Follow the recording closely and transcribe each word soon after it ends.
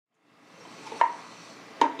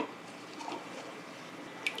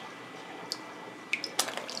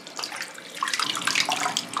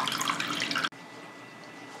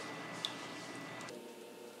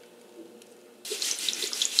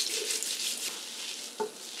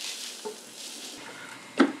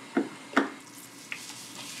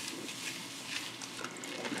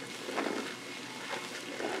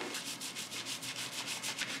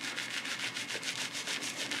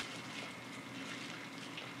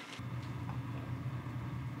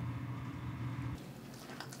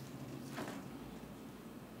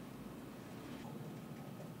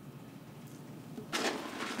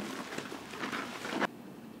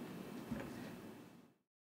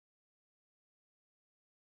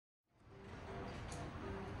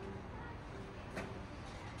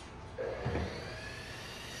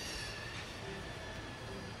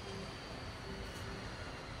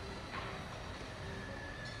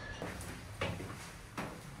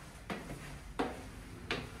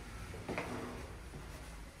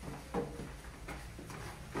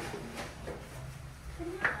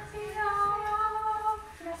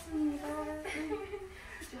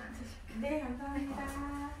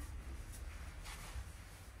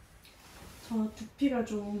두피가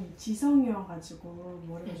좀 지성이어가지고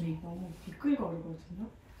머리가 좀 너무 미끌거리거든요.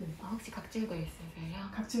 네. 혹시 각질도 있으세요?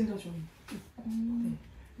 각질도 좀 있고. 네.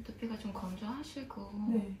 두피가 좀 건조하시고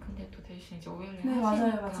네. 근데 또 대신 이제 오일을 네,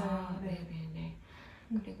 하시니까 맞아요. 네네네.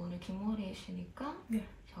 그리고 오늘 긴 머리이시니까 네.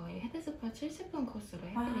 저희 헤드스파 70분 코스로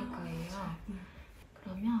해드릴 거예요. 네.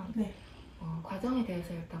 그러면 네. 과정에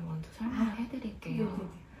대해서 일단 먼저 설명을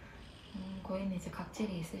해드릴게요. 고객님 이제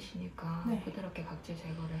각질이 있으시니까 네. 부드럽게 각질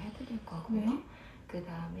제거를 해드릴 거고요. 네. 그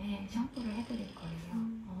다음에 샴푸를 해드릴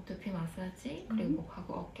거예요. 두피 마사지 그리고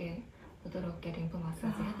목하고 어깨 부드럽게 림프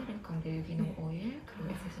마사지 해드릴 건데 유기농 네. 오일 그리고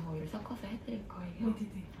에센스 오일 섞어서 해드릴 거예요.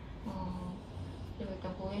 네네네. 그리고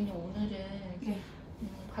일단 고객님 오늘은 네.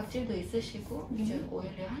 각질도 있으시고 네. 이제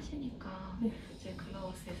오일을 하시니까 네. 이제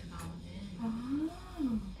그로우어스에서 나오는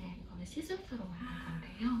네, 이거는 시술트로 만든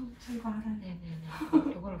건데요. 저희가 알아요. 네네네.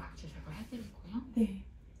 이거를 각질 제거 해드리고요. 네.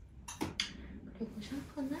 그리고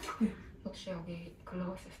샴푸는 네. 역시 여기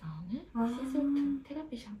그로우어스에서 나오는 시술트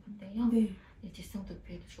테라피 샴푸인데요. 네. 지성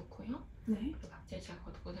두피에도 좋고요. 네. 그리고 각질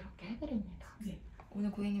제거도 부드럽게 해드립니다. 네. 오늘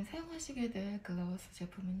고객님 사용하시게 될 그로우어스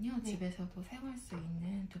제품은요. 네. 집에서도 사용할 수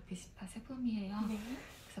있는 두피 스파 제품이에요. 네.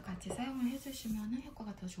 그래서 같이 사용을 해주시면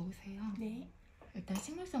효과가 더 좋으세요. 네. 일단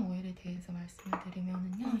식물성 오일에 대해서 말씀을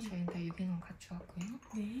드리면은요. 저희는 다 유기농 갖추었고요.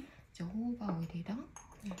 네. 이제 호호바 오일이랑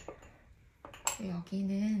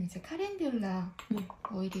여기는 이제 카렌듈라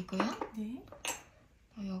오일이고요. 네.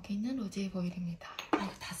 여기는 로즈잎 오일입니다.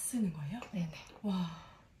 이거 다 쓰는 거예요? 네네. 와.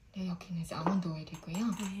 네, 여기는 이제 아몬드 오일이고요.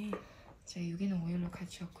 네. 저희 유기농 오일로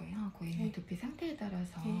갖추었고요. 고객님 네. 두피 상태에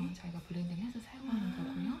따라서 네. 저희가 블렌딩해서 사용하는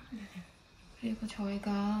거고요. 네. 그리고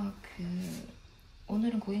저희가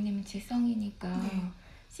오늘은 고객님은 지성이니까 네.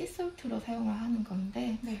 씨솔트로 사용을 하는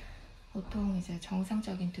건데 네. 보통 이제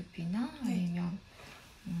정상적인 두피나 네. 아니면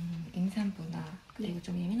임산부나 그리고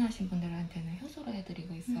좀 예민하신 분들한테는 효소로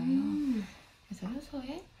해드리고 있어요. 그래서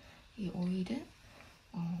효소에 이 오일은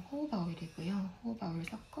호호바 오일이고요. 호호바 오일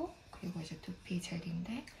섞고 그리고 이제 두피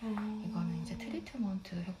젤인데 이거는 이제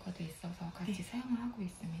트리트먼트 효과도 있어서 같이 사용을 하고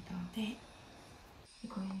있습니다. 네.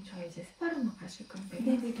 이거는 저희 이제 스파룸으로 가실 건데요.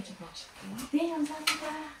 네네. 먼저 넣으실게요. 네, 감사합니다.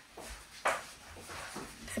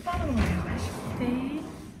 스파룸으로 들어가시고. 네.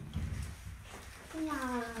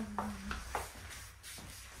 이야.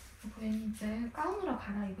 고객님 이제 가운으로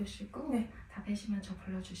갈아입으시고 네. 다 되시면 저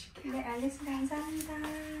불러주실게요. 네, 알겠습니다. 감사합니다.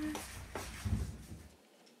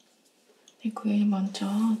 네, 고객님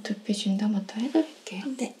먼저 두피 진단부터 해드릴게요.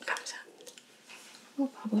 네, 감사합니다.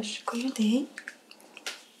 한번 봐보시고요. 네.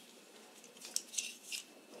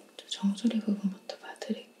 정수리 부분부터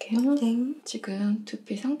봐드릴게요. 네. 지금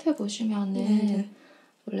두피 상태 보시면은 네.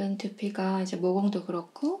 원래는 두피가 이제 모공도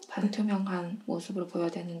그렇고 반투명한 모습으로 보여야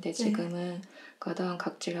되는데 지금은 과다한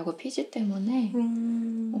각질하고 피지 때문에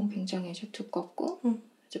굉장히 이제 두껍고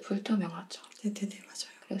이제 불투명하죠. 네네네,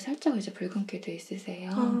 맞아요. 그리고 살짝 이제 붉은기도 있으세요.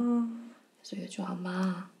 그래서 요즘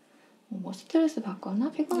아마 뭐 스트레스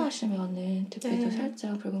받거나 피곤하시면은 두피도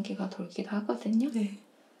살짝 붉은기가 돌기도 하거든요. 네.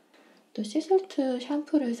 또 시솔트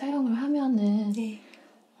샴푸를 사용을 하면은 네.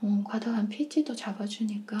 과다한 피지도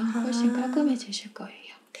잡아주니까 훨씬 깔끔해지실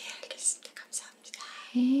거예요. 네, 알겠습니다. 감사합니다.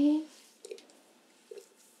 네.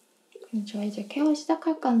 그럼 저희 이제 케어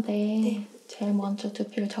시작할 건데 제일 먼저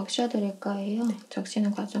두피를 적셔드릴 거예요.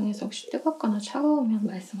 적시는 과정에서 혹시 뜨겁거나 차가우면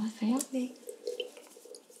말씀하세요. 네.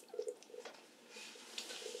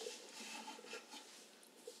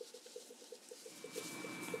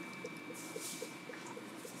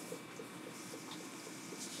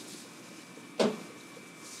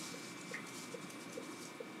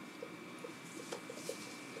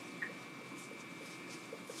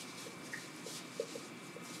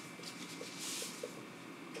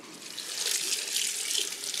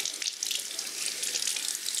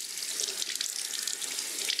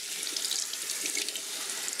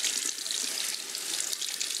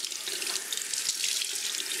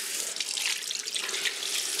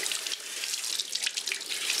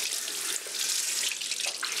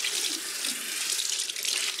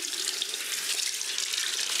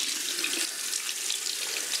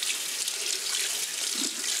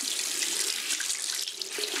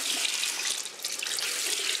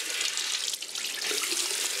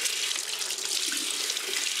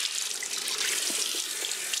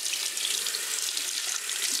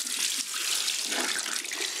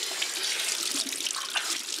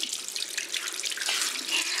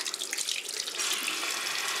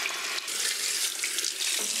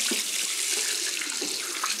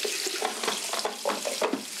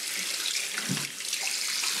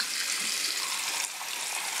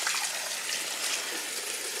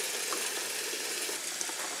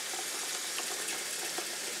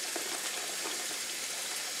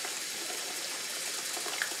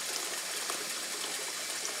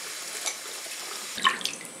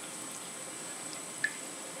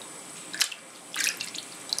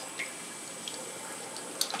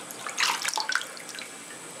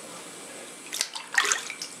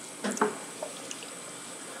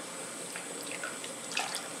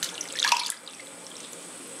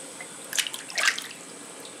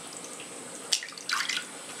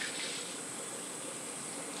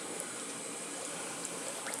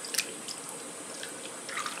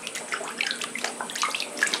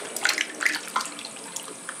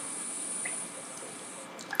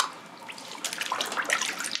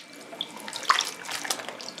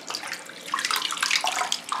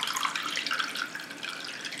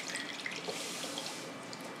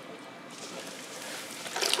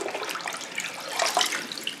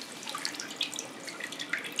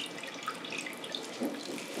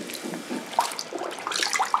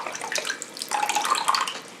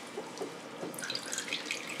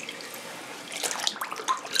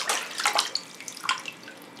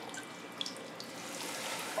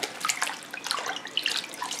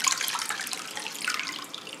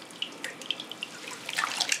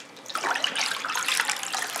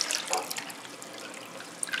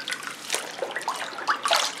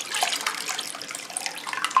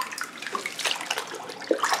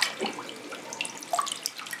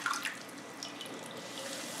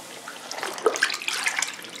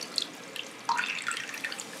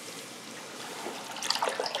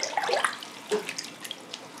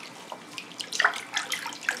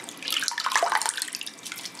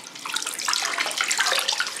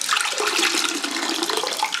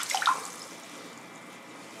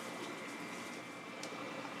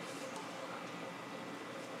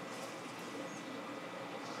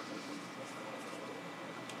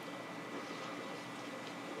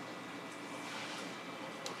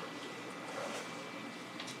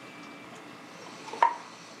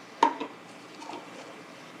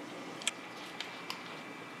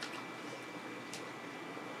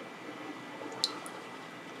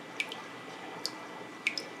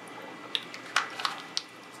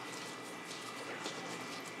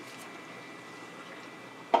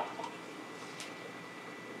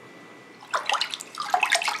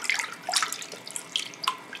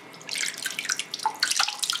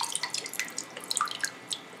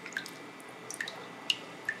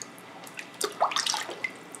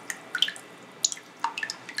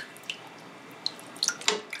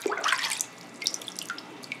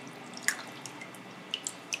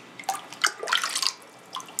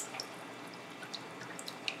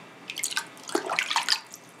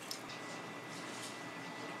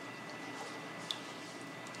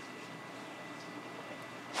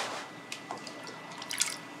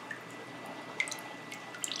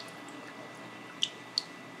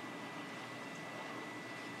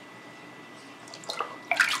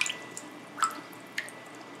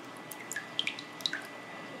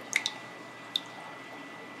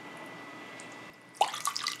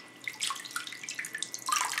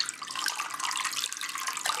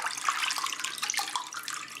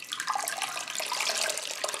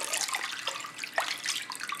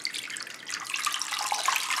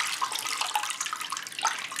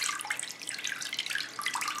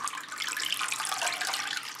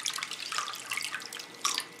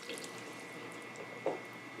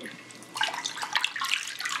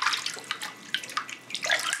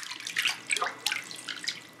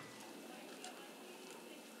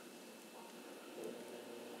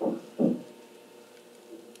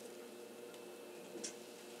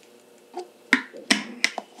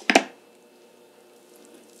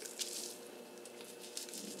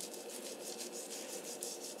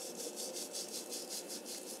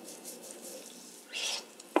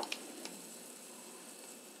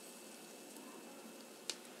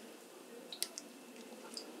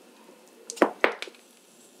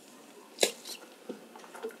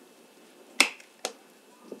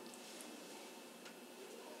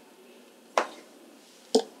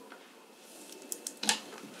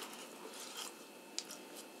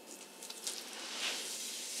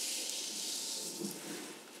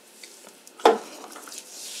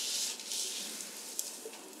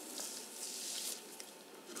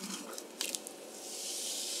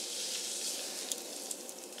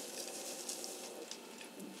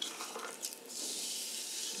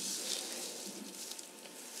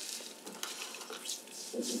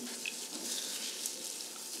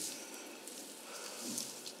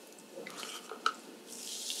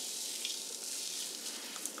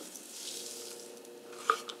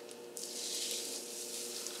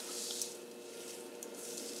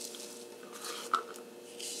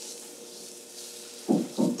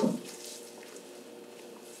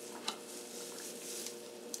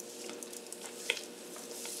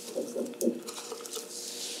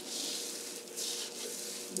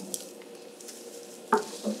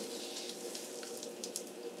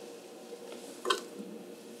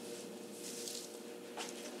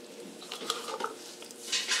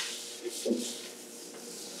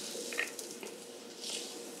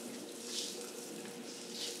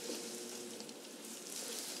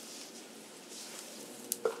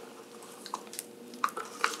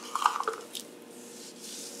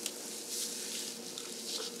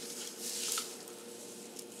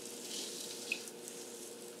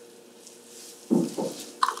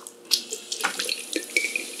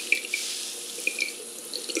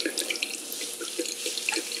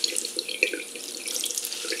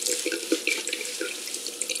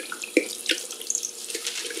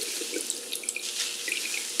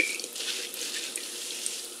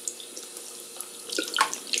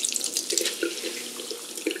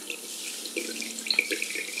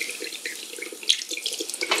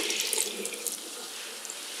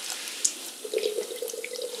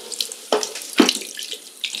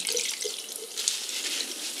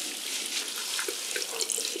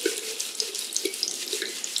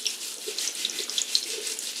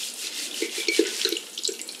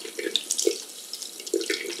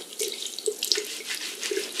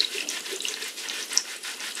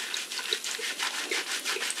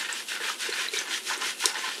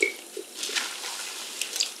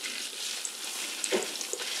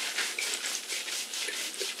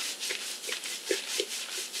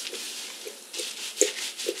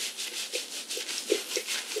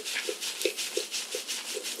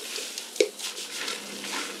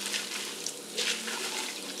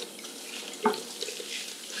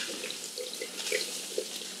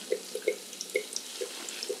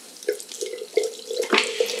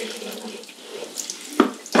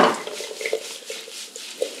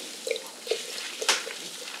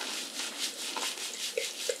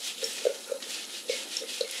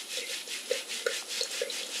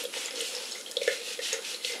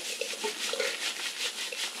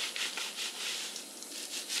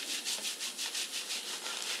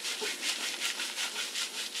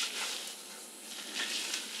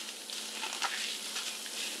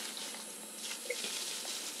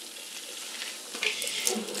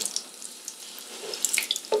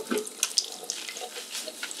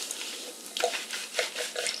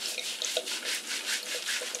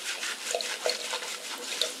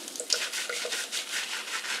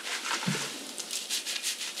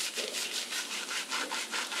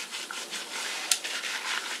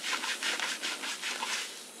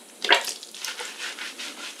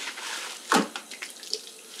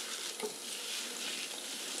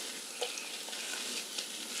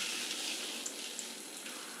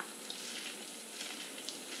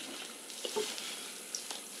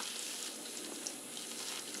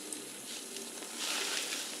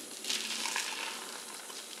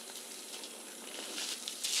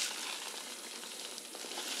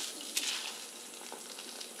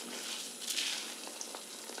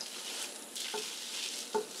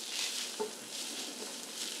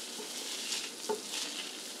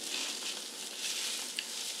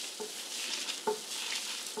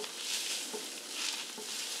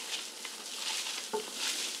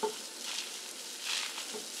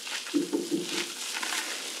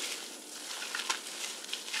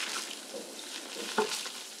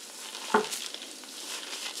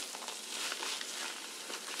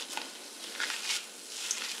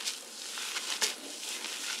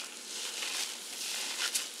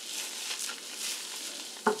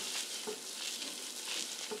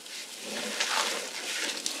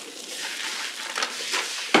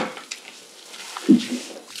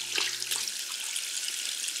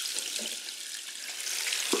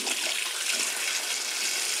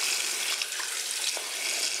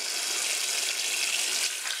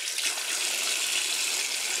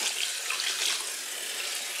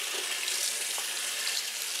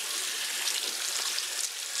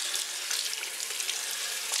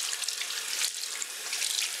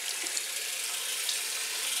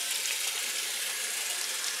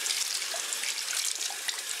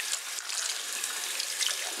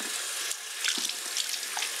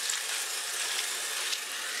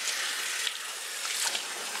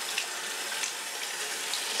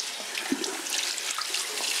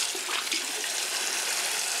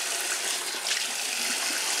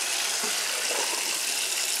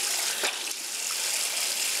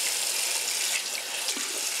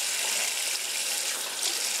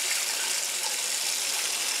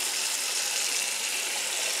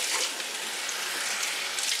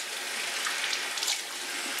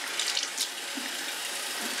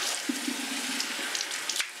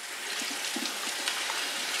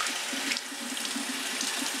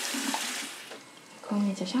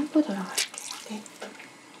 이제 샴푸 들어갈게요. 네.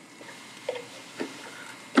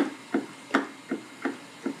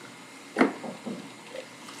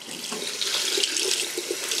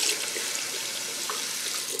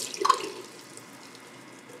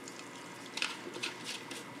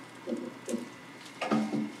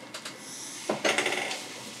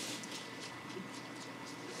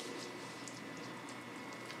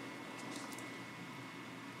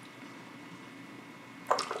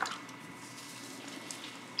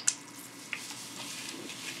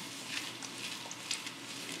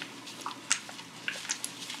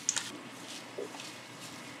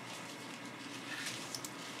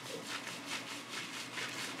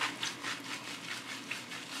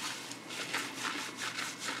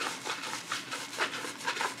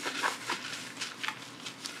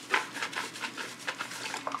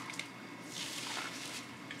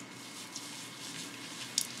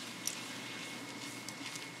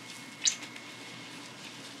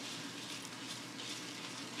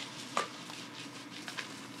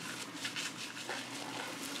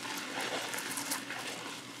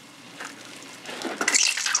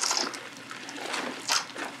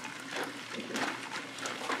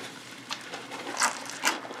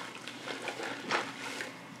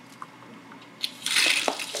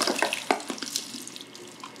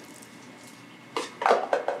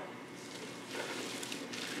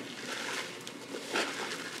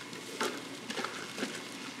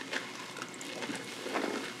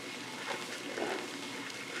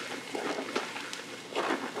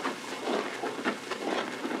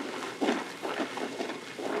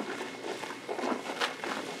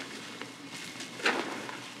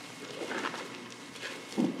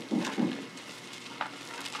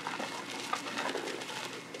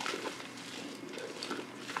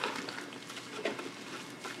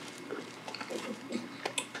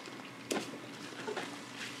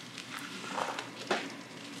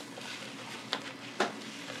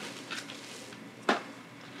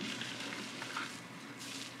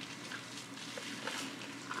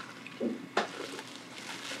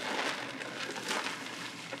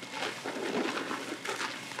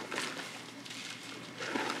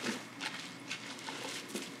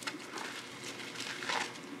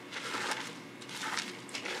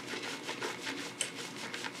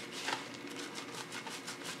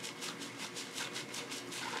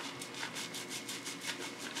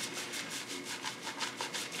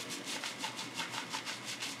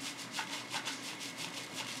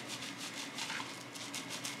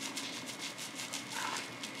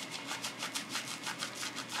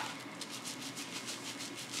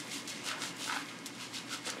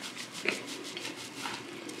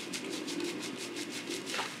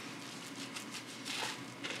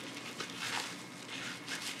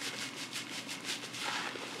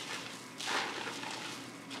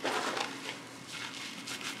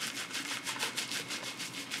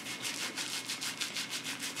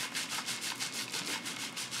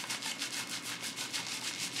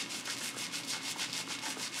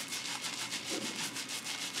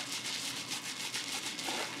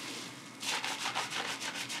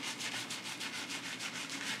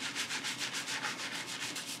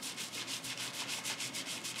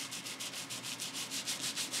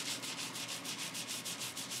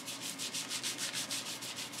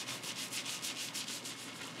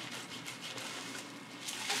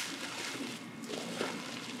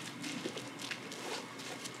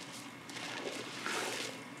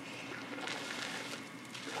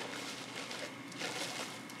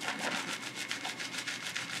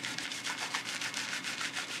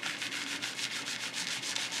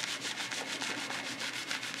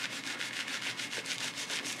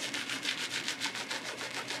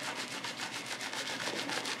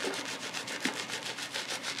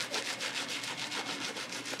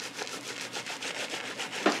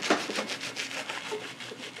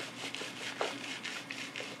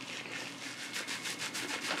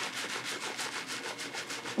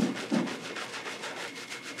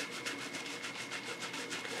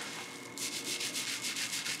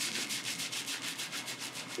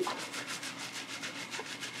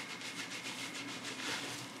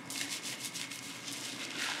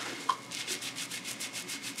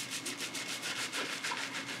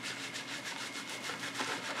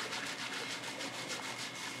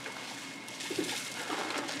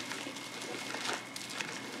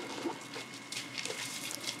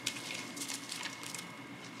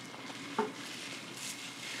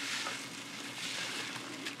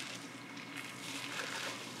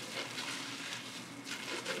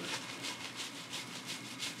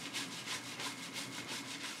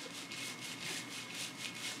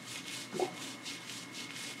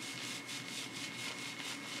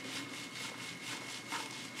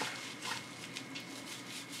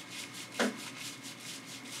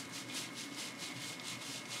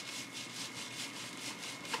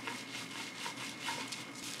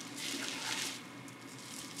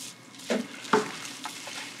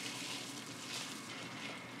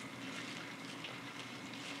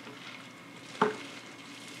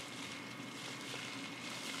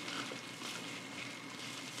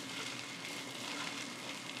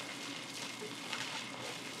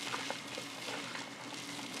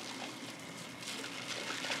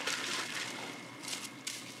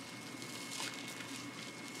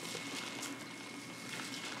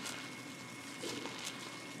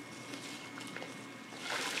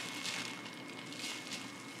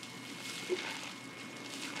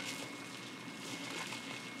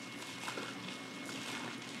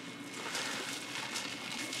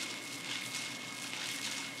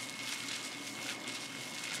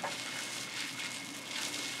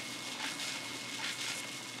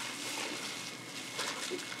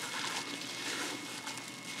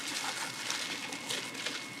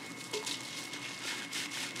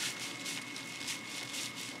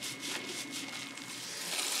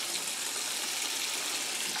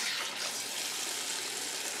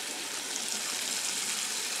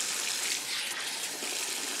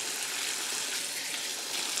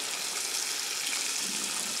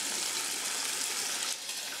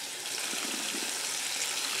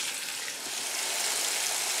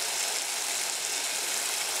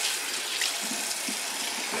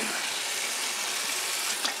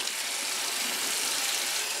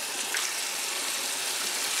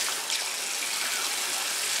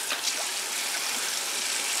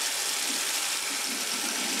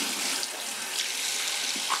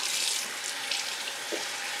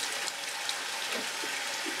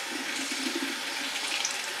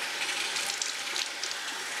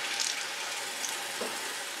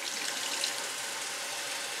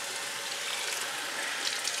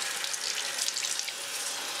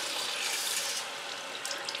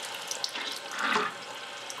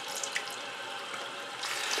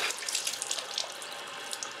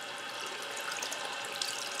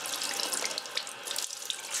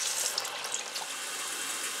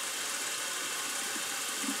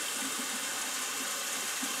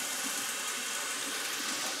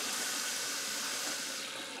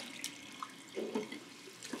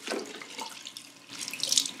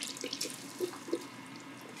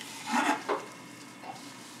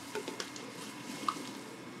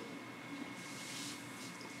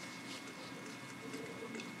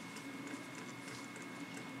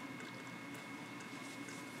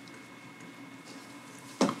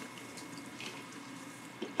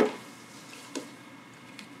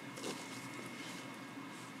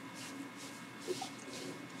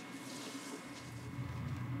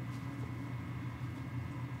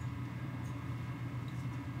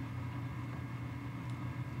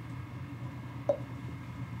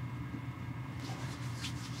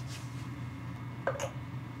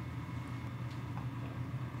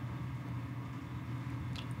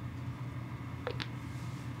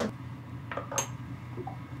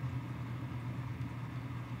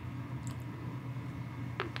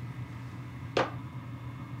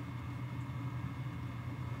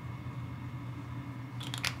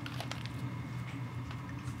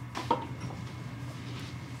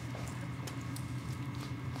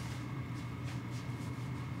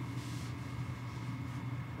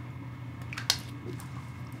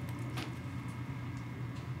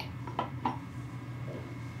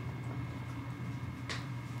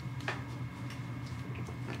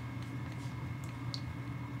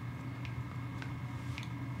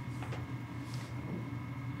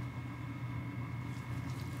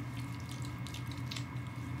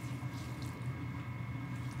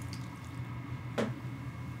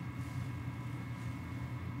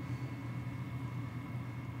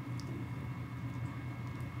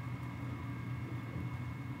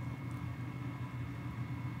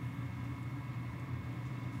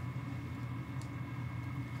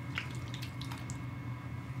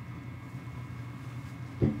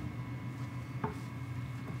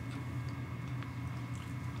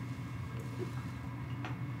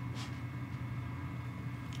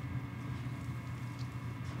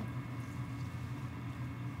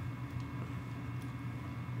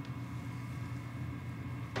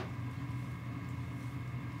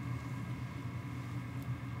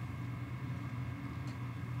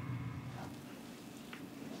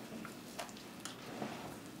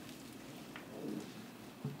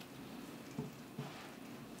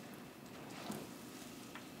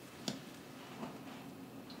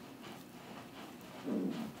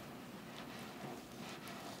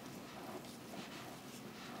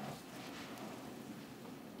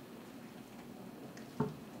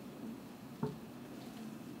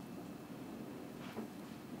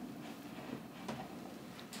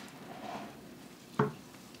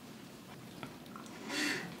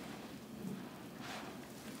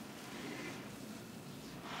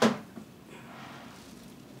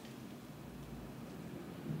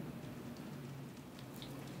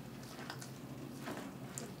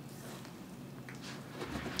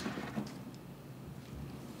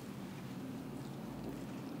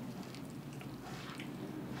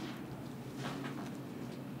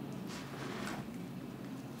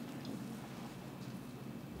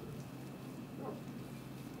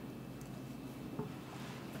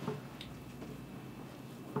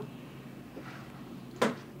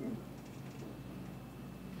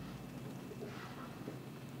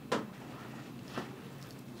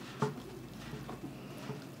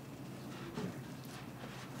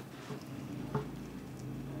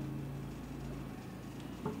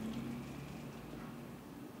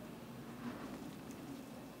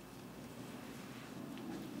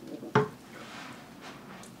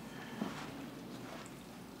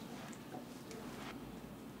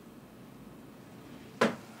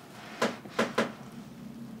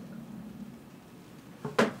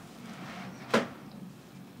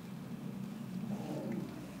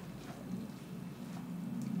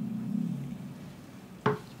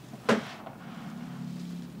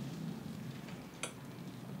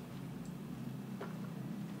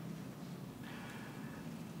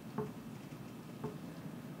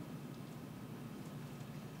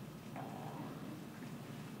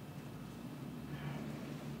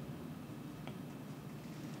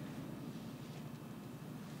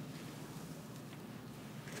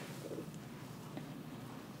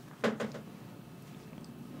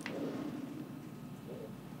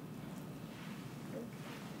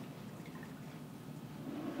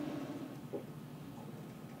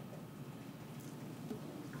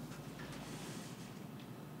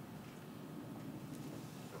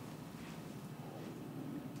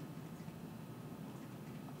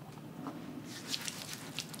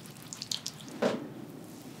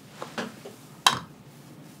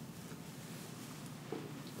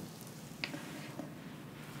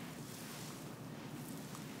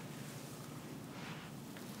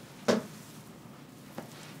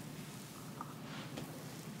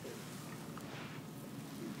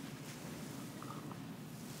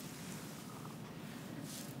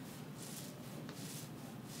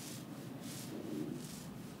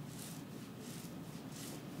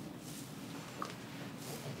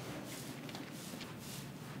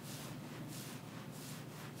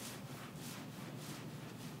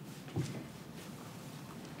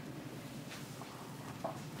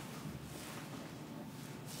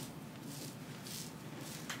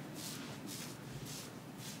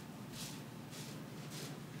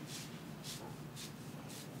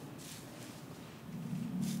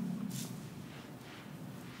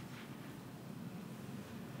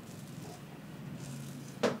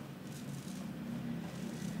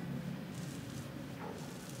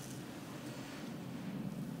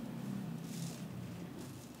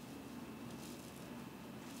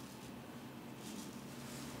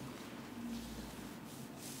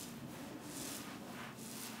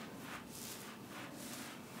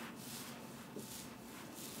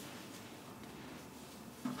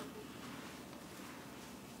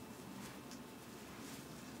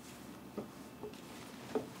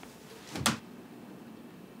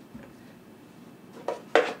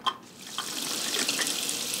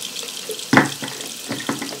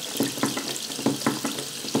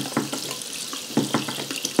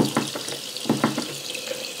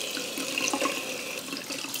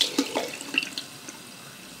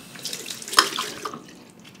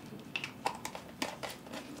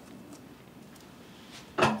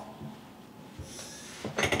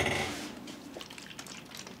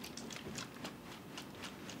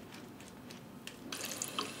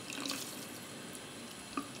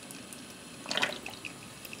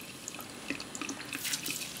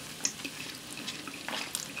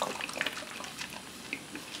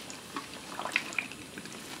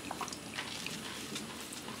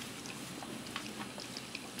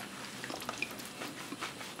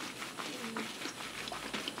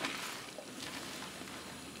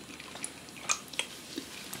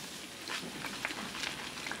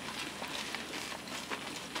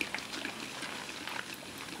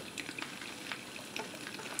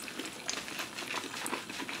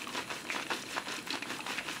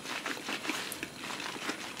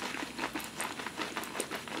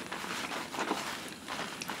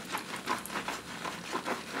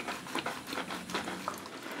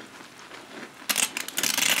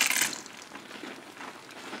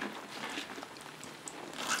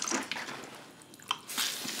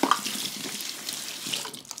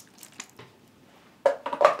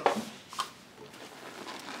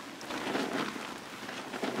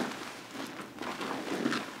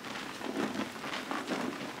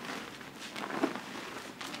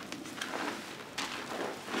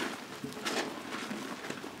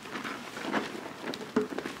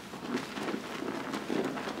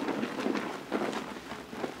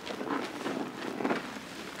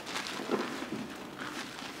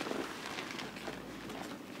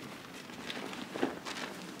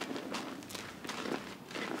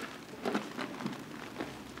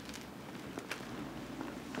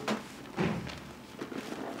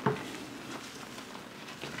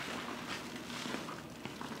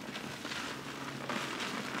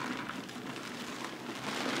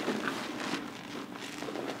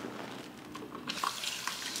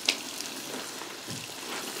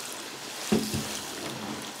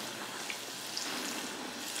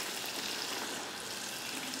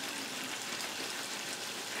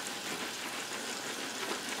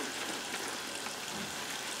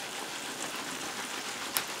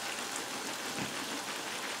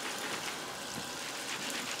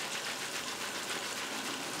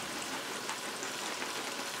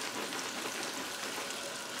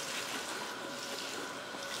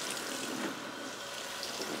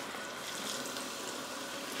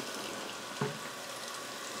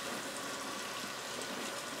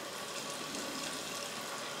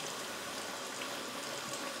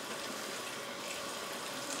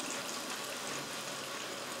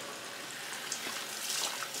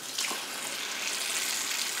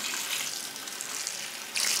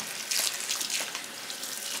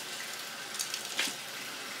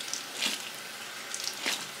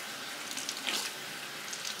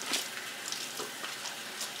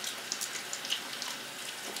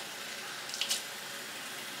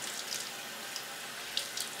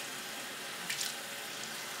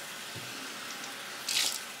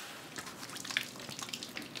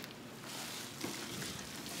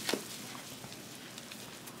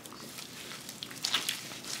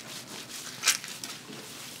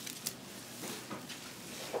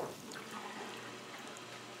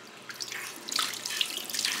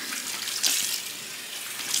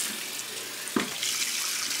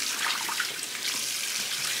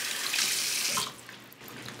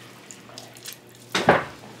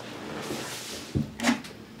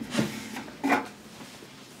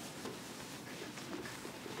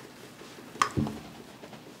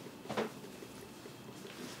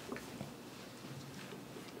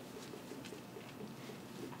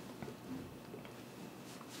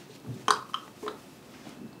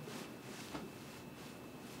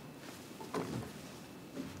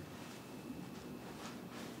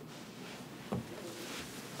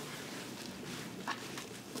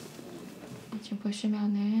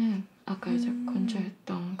 보시면은 아까 이제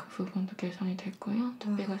건조했던 그 부분도 개선이 됐고요.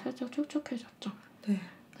 두피가 살짝 촉촉해졌죠. 네.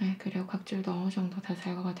 네, 그리고 각질도 어느 정도 다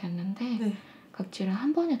제거가 됐는데 네. 각질은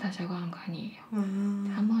한 번에 다 제거한 거 아니에요.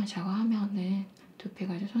 한 번에 제거하면은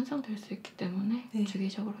두피가 이제 손상될 수 있기 때문에 네.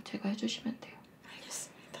 주기적으로 제거해 주시면 돼요.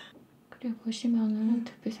 알겠습니다. 그리고 보시면은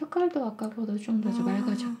두피 색깔도 아까보다 좀 더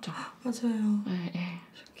맑아졌죠. 맞아요. 네, 네.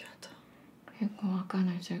 신기하다. 그리고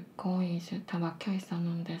아까는 이제 거의 이제 다 막혀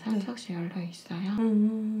있었는데 살짝씩 열려 있어요.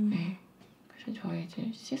 네. 그래서 저희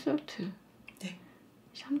이제 시솔트 네.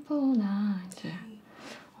 샴푸나 이제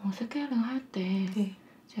스케일링 할 때 네.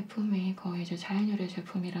 제품이 거의 이제 자연유래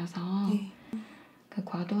제품이라서 네. 그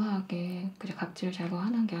과도하게 그냥 각질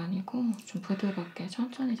제거하는 게 아니고 좀 부드럽게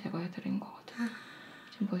천천히 제거해드린 거거든요.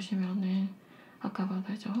 지금 보시면은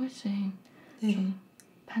아까보다 이제 훨씬 네. 좀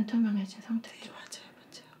반투명해진 상태죠. 맞아요.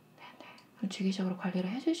 네네. 그럼 주기적으로 관리를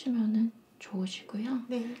해주시면은 좋으시고요.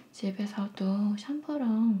 네. 집에서도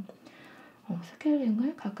샴푸랑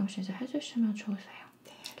스케일링을 가끔씩 이제 해주시면 좋으세요.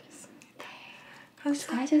 네, 알겠습니다.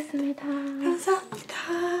 수고하셨습니다.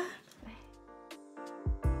 감사합니다.